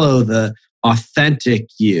 follow the authentic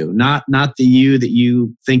you, not the you that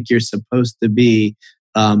you think you're supposed to be,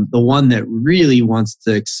 the one that really wants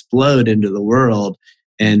to explode into the world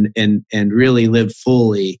and really live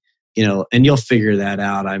fully, and you'll figure that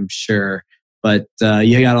out, I'm sure. But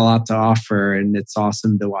you got a lot to offer, and it's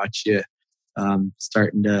awesome to watch you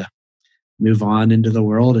starting to move on into the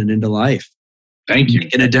world and into life. Thank you.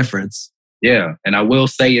 Making a difference. Yeah. And I will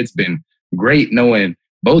say it's been great knowing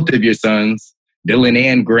both of your sons, Dylan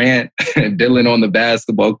and Grant. Dylan on the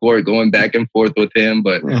basketball court, going back and forth with him,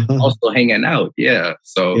 but also hanging out. Yeah.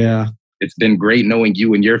 So it's been great knowing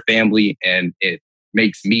you and your family. And it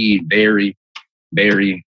makes me very,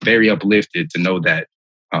 very, very uplifted to know that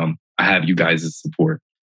I have you guys' support.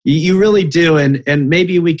 You really do. And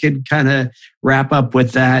maybe we could kind of wrap up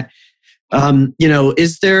with that.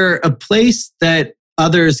 Is there a place that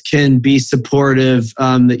others can be supportive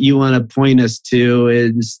that you want to point us to?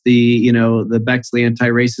 Is the Bexley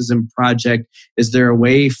Anti-Racism Project? Is there a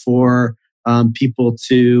way for people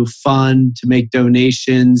to fund, to make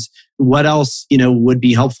donations? What else, would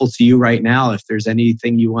be helpful to you right now, if there's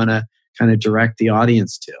anything you want to kind of direct the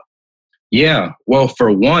audience to? Yeah. Well,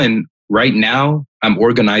 for one, right now, I'm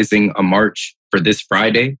organizing a march for this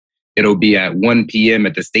Friday. It'll be at 1 p.m.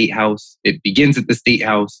 at the State House. It begins at the State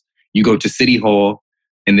House. You go to City Hall,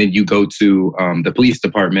 and then you go to the police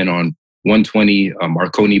department on 120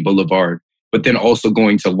 Marconi Boulevard, but then also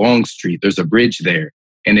going to Long Street. There's a bridge there,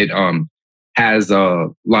 and it has a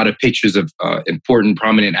lot of pictures of important,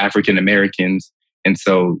 prominent African Americans. And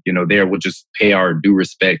so, there we'll just pay our due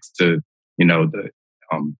respects to, the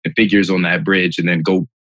figures on that bridge, and then go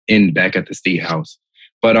in back at the State House.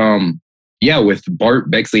 But with Bart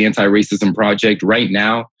Bexley Anti-Racism Project, right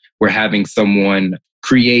now we're having someone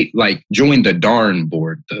join the DARN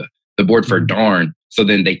board, the board for DARN, so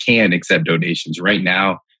then they can accept donations. Right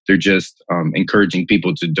now, they're just encouraging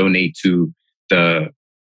people to donate to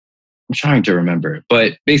I'm trying to remember,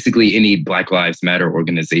 but basically any Black Lives Matter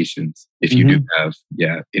organizations, if you do have,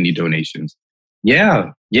 any donations.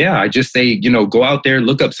 Yeah. I just say, go out there,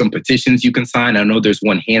 look up some petitions you can sign. I know there's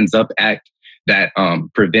one Hands Up Act that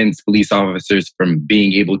prevents police officers from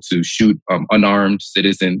being able to shoot unarmed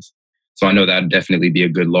citizens. So I know that'd definitely be a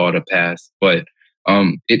good law to pass. But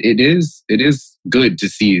it is good to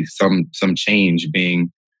see some change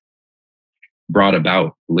being brought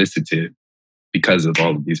about, elicited because of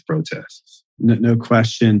all of these protests. No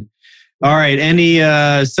question. All right. Any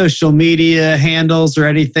social media handles or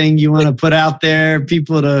anything you want to put out there,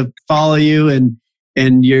 people to follow you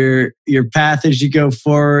and your path as you go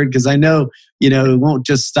forward? Because I know, it won't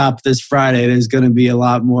just stop this Friday. There's going to be a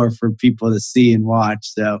lot more for people to see and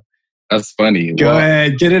watch. So that's funny. Go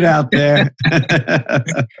ahead, get it out there.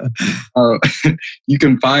 You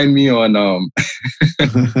can find me on on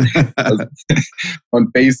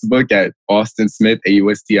Facebook at Austin Smith,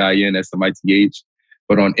 AUSTIN SMITH.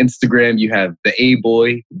 But on Instagram, you have the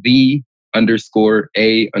A-Boy, _A_boy.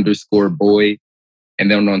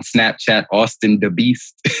 And then on Snapchat, Austin the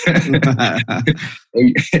Beast.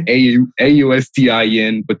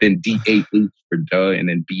 AUSTIN, but then DAH for duh, and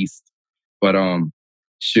then Beast. But I'm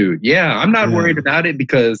not worried about it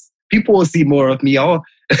because people will see more of me. I'll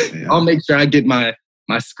make sure I get my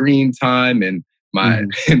screen time and my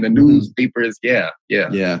in the newspapers. Yeah.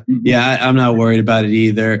 I'm not worried about it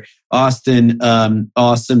either. Austin,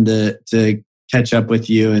 awesome to catch up with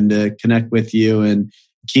you and to connect with you and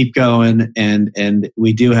keep going. And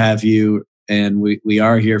we do have you, and we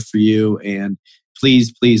are here for you. And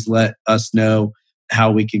please let us know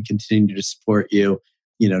how we can continue to support you,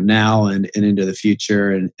 now and into the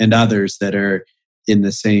future, and others that are in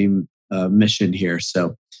the same mission here.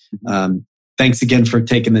 So thanks again for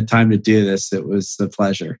taking the time to do this. It was a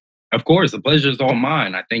pleasure. Of course, the pleasure is all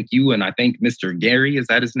mine. I thank you, and I thank Mr. Gary. Is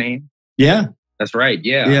that his name? Yeah. That's right.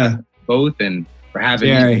 Yeah. Both, and for having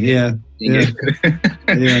Gary, me. Yeah.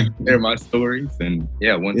 Share my stories. And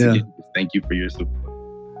once again, thank you for your support.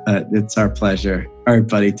 It's our pleasure. All right,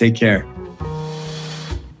 buddy. Take care.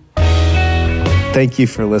 Thank you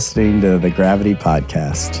for listening to the Gravity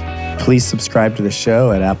Podcast. Please subscribe to the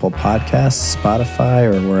show at Apple Podcasts, Spotify,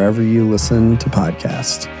 or wherever you listen to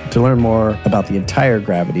podcasts. To learn more about the entire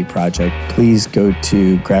Gravity Project, please go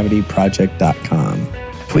to gravityproject.com.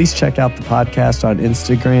 Please check out the podcast on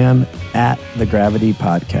Instagram at The Gravity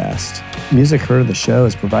Podcast. Music heard of the show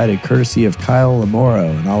is provided courtesy of Kyle Lamoro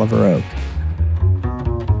and Oliver Oak.